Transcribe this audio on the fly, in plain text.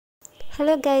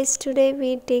Hello guys, today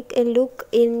we take a look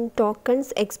in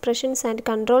tokens, expressions and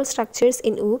control structures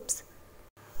in OOPS.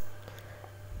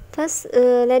 First,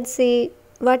 let's see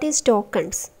what is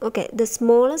tokens. Okay, the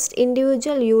smallest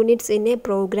individual units in a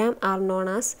program are known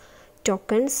as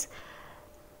tokens,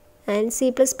 and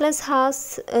C++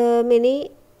 has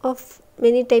many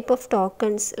type of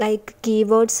tokens like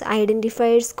keywords,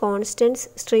 identifiers, constants,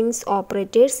 strings,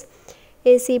 operators.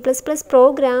 A C++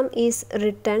 program is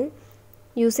written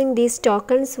using these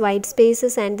tokens, white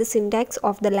spaces and the syntax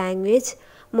of the language.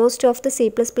 Most of the C++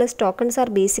 tokens are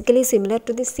basically similar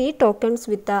to the C tokens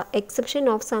with the exception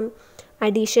of some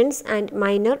additions and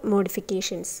minor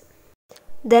modifications.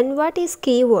 Then what is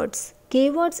keywords?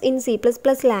 Keywords in C++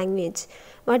 language.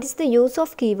 What is the use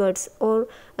of keywords, or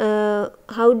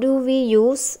how do we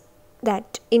use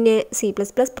that in a C++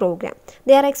 program?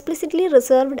 They are explicitly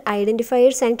reserved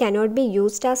identifiers and cannot be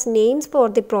used as names for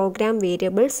the program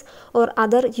variables or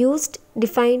other used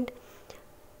defined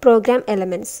program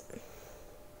elements.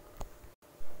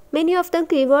 Many of the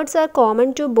keywords are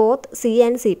common to both C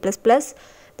and C++. The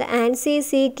ANSI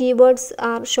C keywords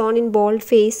are shown in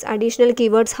boldface. Additional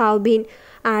keywords have been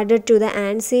added to the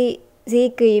ANSI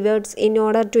C keywords in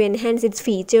order to enhance its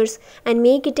features and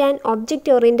make it an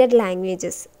object-oriented language.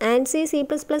 ANSI C++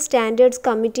 Standards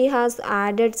Committee has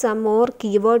added some more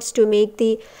keywords to make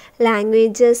the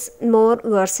languages more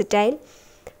versatile.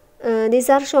 These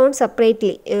are shown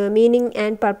separately. Meaning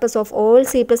and purpose of all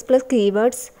C++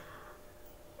 keywords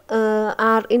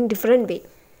are in different way.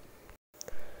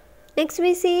 Next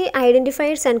we see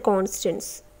identifiers and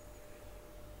constants.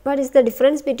 What is the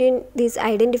difference between these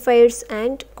identifiers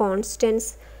and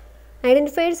constants?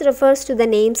 Identifiers refers to the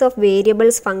names of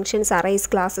variables, functions, arrays,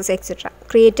 classes, etc.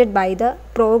 created by the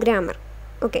programmer.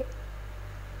 Okay,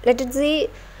 let us see.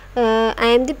 I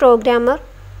am the programmer.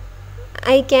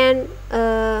 I can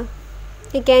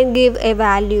give a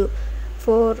value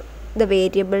for the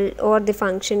variable or the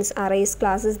functions, arrays,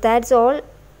 classes. That's all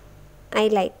I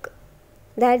like.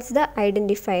 That's the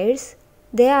identifiers.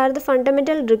 They are the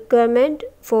fundamental requirement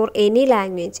for any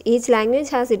language. Each language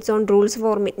has its own rules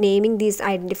for naming these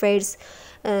identifiers,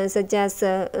 such as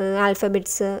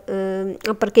alphabets,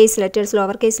 uppercase letters,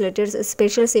 lowercase letters,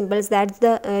 special symbols. That's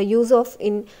the use of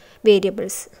in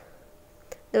variables.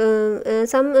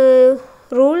 Some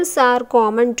rules are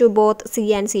common to both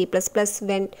C and C++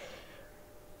 when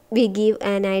we give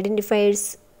an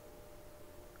identifiers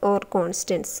or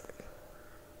constants.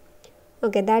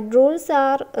 Okay, that rules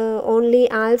are only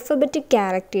alphabetic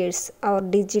characters or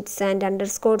digits and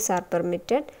underscores are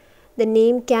permitted. The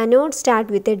name cannot start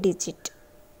with a digit.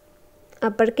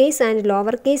 Uppercase and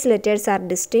lowercase letters are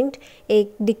distinct. A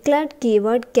declared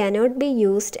keyword cannot be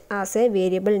used as a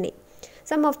variable name.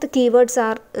 Some of the keywords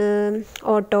are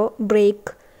auto, break,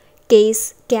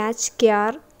 case, catch,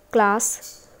 char,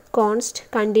 class, const,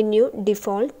 continue,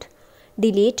 default,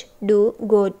 delete, do,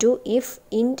 go to, if,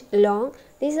 int, long.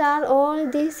 These are all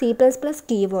the C++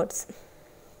 keywords.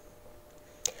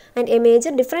 And a major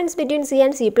difference between C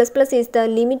and C++ is the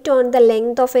limit on the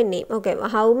length of a name. Okay,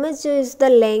 how much is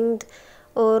the length,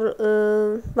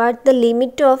 or what the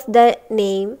limit of the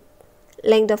name,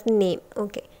 length of the name.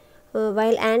 Okay.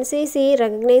 While ANSI C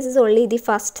recognizes only the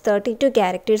first 32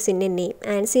 characters in a name,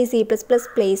 ANSI C++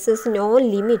 places no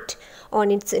limit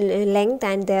on its length,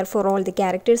 and therefore all the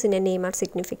characters in a name are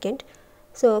significant.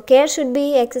 So care should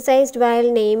be exercised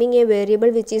while naming a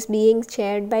variable which is being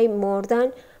shared by more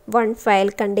than one file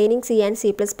containing C and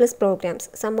C++ programs.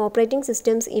 Some operating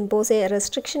systems impose a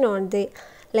restriction on the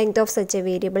length of such a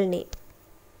variable name.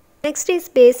 Next is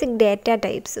basic data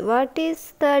types. What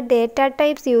is the data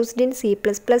types used in C++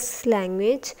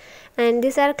 language? And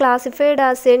these are classified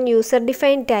as an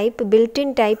user-defined type,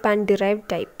 built-in type and derived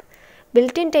type.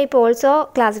 Built-in type also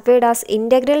classified as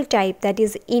integral type, that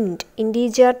is int,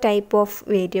 integer type of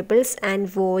variables, and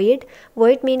void.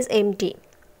 Void means empty.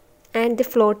 And the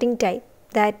floating type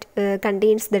that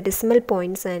contains the decimal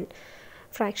points and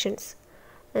fractions.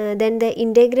 Then the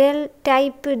integral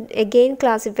type again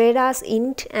classified as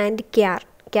int and char.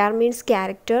 Char means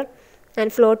character,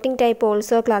 and floating type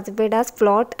also classified as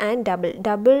float and double.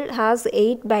 Double has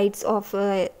 8 bytes of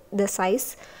the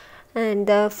size, and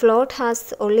the float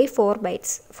has only 4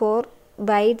 bytes. 4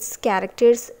 bytes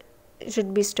characters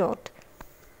should be stored.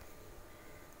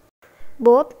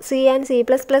 Both C and C++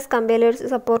 compilers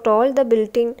support all the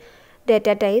built-in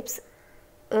data types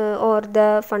or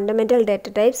the fundamental data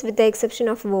types, with the exception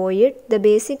of void. The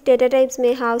basic data types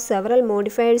may have several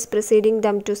modifiers preceding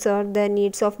them to serve the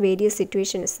needs of various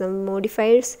situations. Some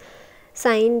modifiers,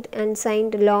 signed,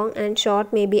 unsigned, long and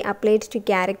short, may be applied to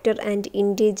character and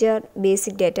integer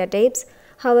basic data types.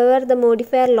 However, the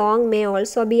modifier long may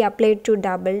also be applied to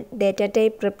double. Data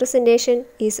type representation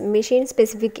is machine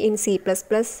specific in C++,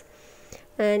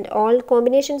 and all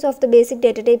combinations of the basic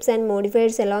data types and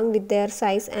modifiers along with their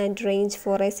size and range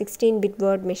for a 16-bit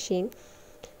word machine.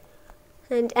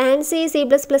 And ANSI C++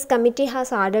 committee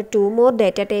has added two more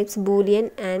data types,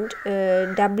 Boolean and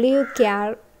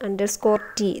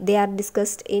wchar_t. They are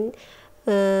discussed in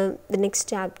the next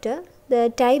chapter.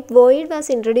 The type void was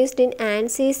introduced in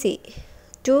ANSI C.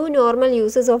 Two normal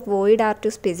uses of void are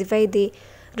to specify the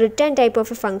return type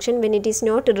of a function when it is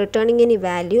not returning any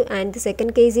value, and the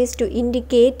second case is to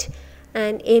indicate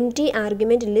an empty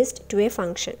argument list to a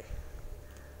function.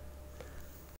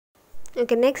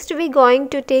 Okay, next we are going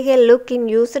to take a look in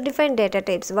user-defined data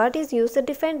types. What is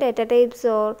user-defined data types,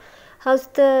 or how's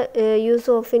the use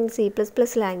of in C++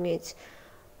 language?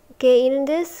 Okay, in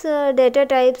this data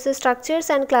types,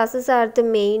 structures and classes are the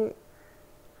main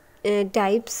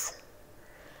types,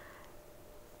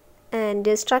 and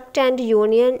struct and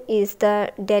union is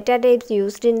the data types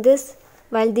used in this.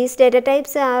 While these data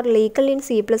types are legal in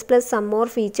C++, some more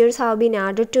features have been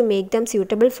added to make them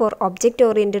suitable for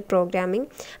object-oriented programming,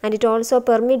 and it also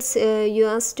permits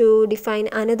us to define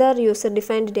another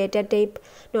user-defined data type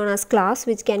known as class,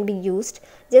 which can be used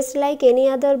just like any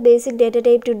other basic data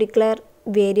type to declare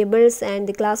variables, and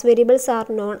the class variables are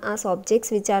known as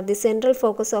objects, which are the central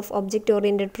focus of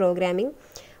object-oriented programming.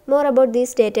 More about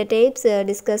these data types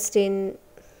discussed in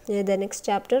the next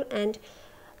chapter. And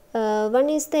one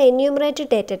is the enumerated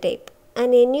data type.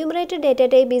 An enumerated data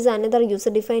type is another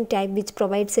user-defined type which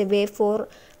provides a way for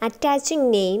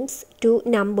attaching names to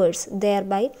numbers,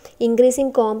 thereby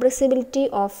increasing compressibility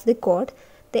of the code.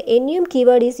 The enum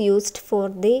keyword is used for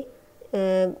the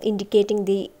indicating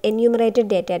the enumerated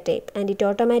data type, and it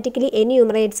automatically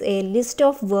enumerates a list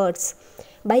of words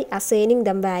by assigning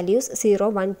them values 0,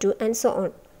 1, 2 and so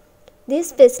on.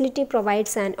 This facility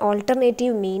provides an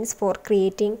alternative means for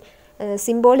creating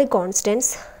symbolic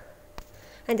constants,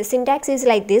 and the syntax is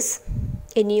like this.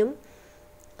 Enum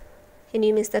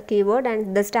is the keyword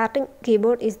and the starting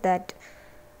keyword is that.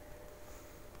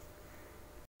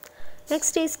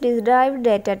 Next is derived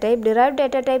data type. Derived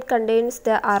data type contains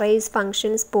the arrays,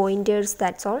 functions, pointers,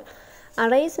 that's all.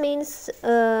 Arrays means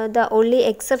the only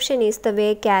exception is the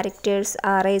way characters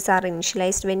arrays are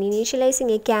initialized. When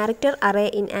initializing a character array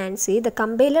in ANSI, the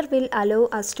compiler will allow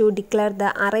us to declare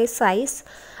the array size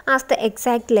as the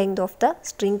exact length of the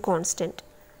string constant.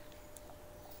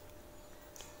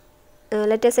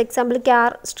 Let us example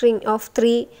char string of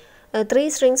three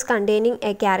strings containing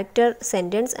a character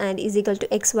sentence and is equal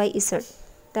to x, y, z.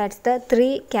 That's the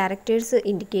three characters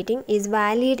indicating is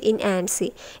valid in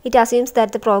ANSI. It assumes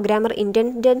that the programmer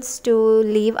intends to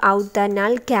leave out the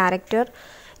null character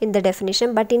in the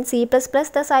definition, but in C++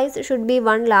 the size should be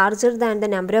one larger than the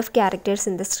number of characters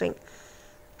in the string.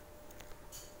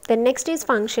 Then next is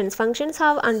functions. Functions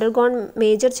have undergone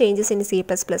major changes in C++.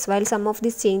 While some of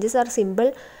these changes are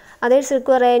simple, others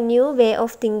require a new way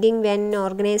of thinking when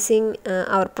organizing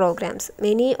our programs.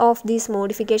 Many of these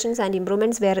modifications and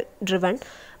improvements were driven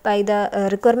by the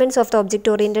requirements of the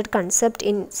object-oriented concept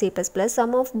in C++.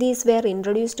 Some of these were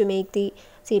introduced to make the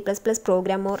C++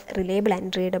 program more reliable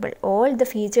and readable. All the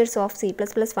features of C++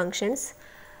 functions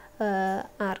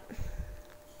are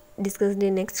discussed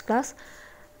in next class.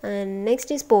 And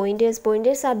next is pointers.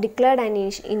 Pointers are declared and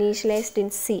initialized in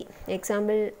C.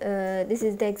 Example, this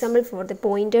is the example for the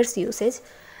pointers usage.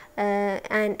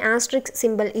 An asterisk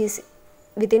symbol is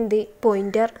within the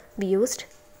pointer we used.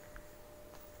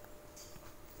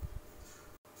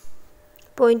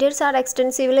 Pointers are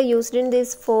extensively used in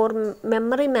this for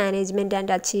memory management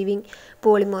and achieving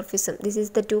polymorphism. This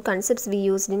is the two concepts we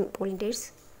used in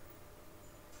pointers.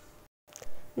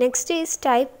 Next is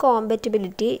type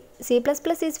compatibility. C++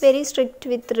 is very strict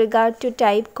with regard to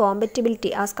type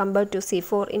compatibility as compared to C.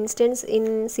 For instance,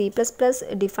 in C++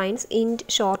 defines int,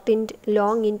 short int,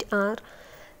 long int are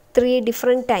three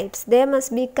different types. They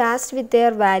must be cast with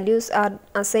their values are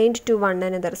assigned to one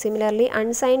another. Similarly,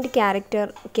 unsigned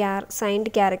character,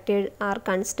 signed character are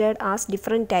considered as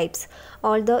different types,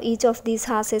 although each of these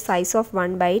has a size of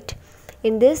 1 byte.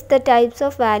 In this, the types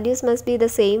of values must be the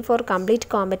same for complete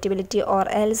compatibility, or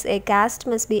else a cast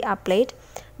must be applied.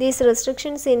 These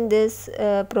restrictions in this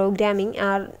programming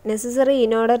are necessary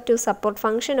in order to support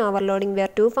function overloading, where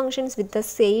two functions with the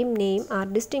same name are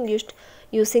distinguished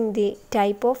using the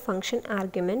type of function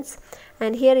arguments.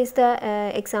 And here is the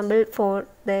example for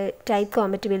the type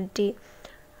compatibility,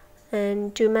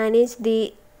 and to manage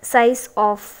the size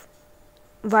of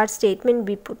what statement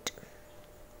we put.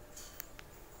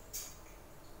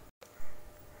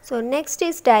 So next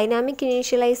is dynamic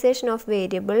initialization of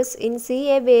variables. In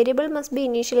C, a variable must be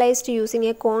initialized using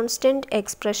a constant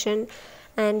expression,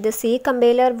 and the C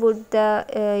compiler would the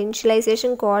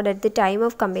initialization code at the time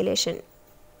of compilation.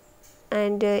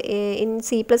 And in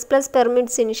C++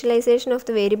 permits initialization of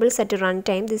the variables at a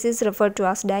runtime. This is referred to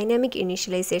as dynamic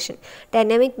initialization.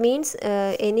 Dynamic means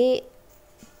any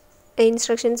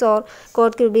instructions or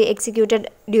code could be executed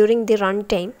during the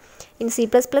runtime. In C++,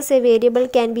 a variable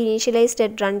can be initialized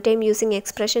at runtime using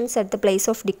expressions at the place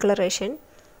of declaration.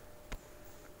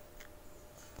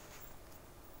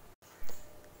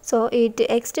 So it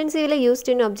extensively used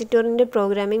in object-oriented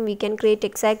programming. We can create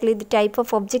exactly the type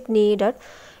of object needed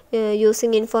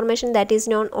using information that is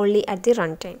known only at the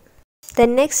runtime.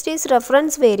 Then next is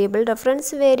reference variable.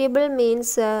 Reference variable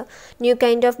means a new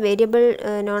kind of variable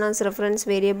known as reference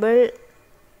variable.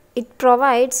 It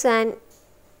provides an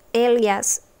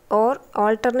alias or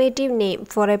alternative name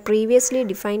for a previously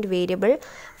defined variable.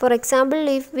 For example,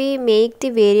 if we make the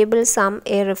variable sum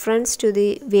a reference to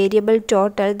the variable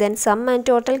total, then sum and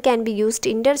total can be used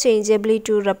interchangeably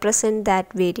to represent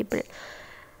that variable.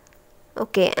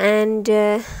 Okay, and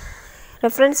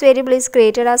reference variable is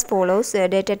created as follows: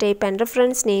 data type and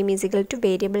reference name is equal to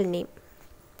variable name.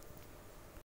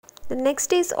 The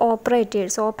next is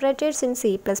operators. Operators in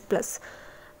C++.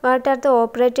 What are the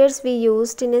operators we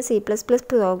used in a C++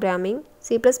 programming?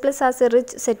 C++ has a rich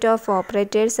set of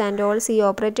operators, and all C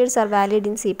operators are valid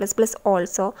in C++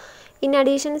 also. In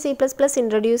addition, C++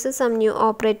 introduces some new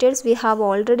operators. We have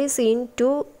already seen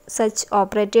two such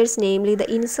operators, namely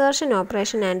the insertion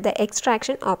operation and the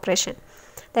extraction operation.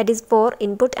 That is for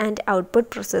input and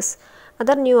output process.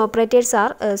 Other new operators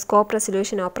are scope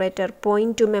resolution operator,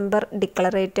 point to member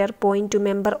declarator, point to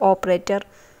member operator,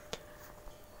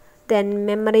 then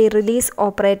memory release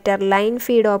operator, line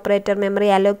feed operator, memory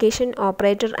allocation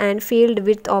operator, and field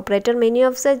width operator. Many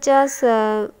of such as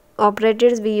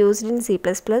operators we used in C++.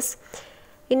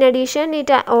 In addition, it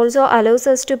also allows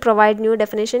us to provide new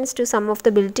definitions to some of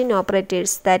the built-in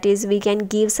operators. That is, we can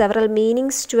give several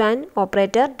meanings to an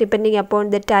operator depending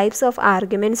upon the types of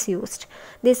arguments used.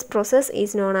 This process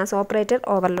is known as operator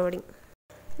overloading.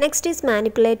 Next is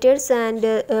manipulators, and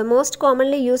most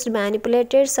commonly used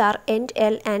manipulators are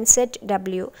end-L and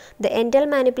set-W. The end-L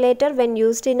manipulator, when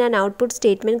used in an output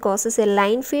statement, causes a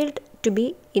line field to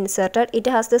be inserted. It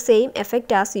has the same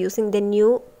effect as using the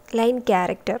new line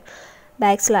character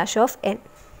 \n.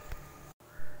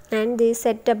 And the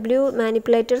set-W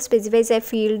manipulator specifies a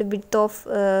field width of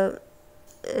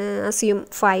assume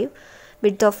 5,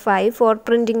 width of 5 for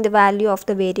printing the value of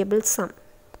the variable sum.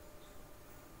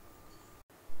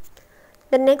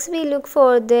 Then next we look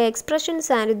for the expressions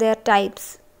and their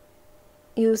types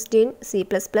used in C++.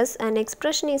 An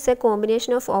expression is a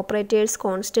combination of operators,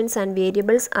 constants, and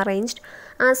variables arranged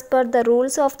as per the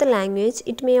rules of the language.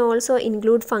 It may also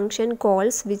include function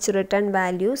calls which return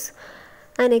values.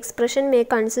 An expression may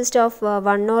consist of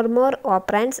one or more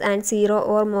operands and 0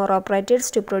 or more operators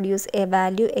to produce a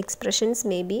value. Expressions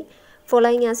may be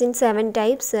following as in 7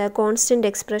 types: constant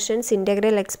expressions,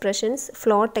 integral expressions,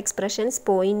 float expressions,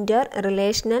 pointer,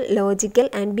 relational, logical,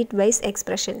 and bitwise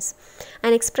expressions.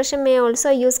 An expression may also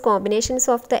use combinations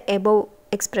of the above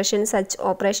expressions. Such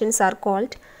operations are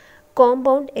called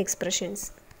compound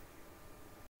expressions.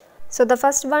 So the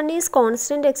first one is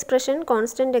constant expression.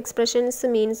 Constant expressions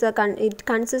means it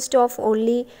consists of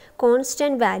only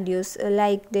constant values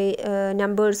like the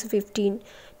numbers 15,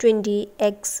 20,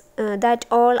 x, that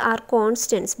all are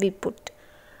constants we put.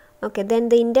 Okay, then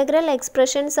the integral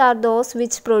expressions are those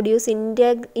which produce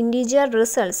integer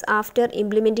results after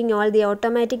implementing all the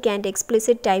automatic and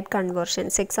explicit type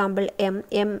conversions. Example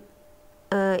m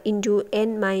into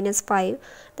n minus 5,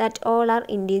 that all are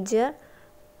integer,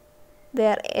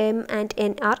 where m and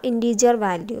n are integer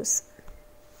values.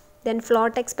 Then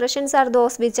float expressions are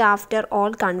those which after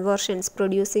all conversions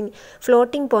producing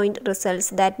floating point results.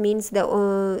 That means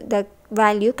the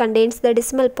value contains the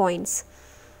decimal points.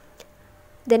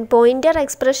 Then pointer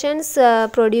expressions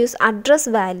produce address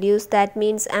values. That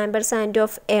means ampersand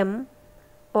of m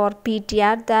or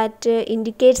ptr, that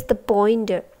indicates the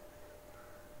pointer.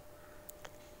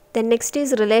 Then next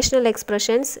is relational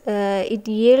expressions. It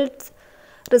yields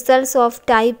results of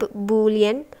type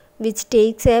boolean, which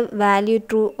takes a value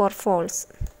true or false.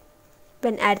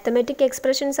 When arithmetic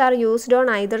expressions are used on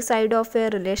either side of a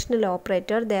relational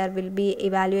operator, they will be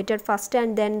evaluated first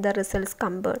and then the results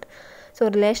compared. So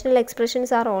relational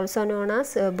expressions are also known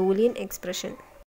as Boolean expression.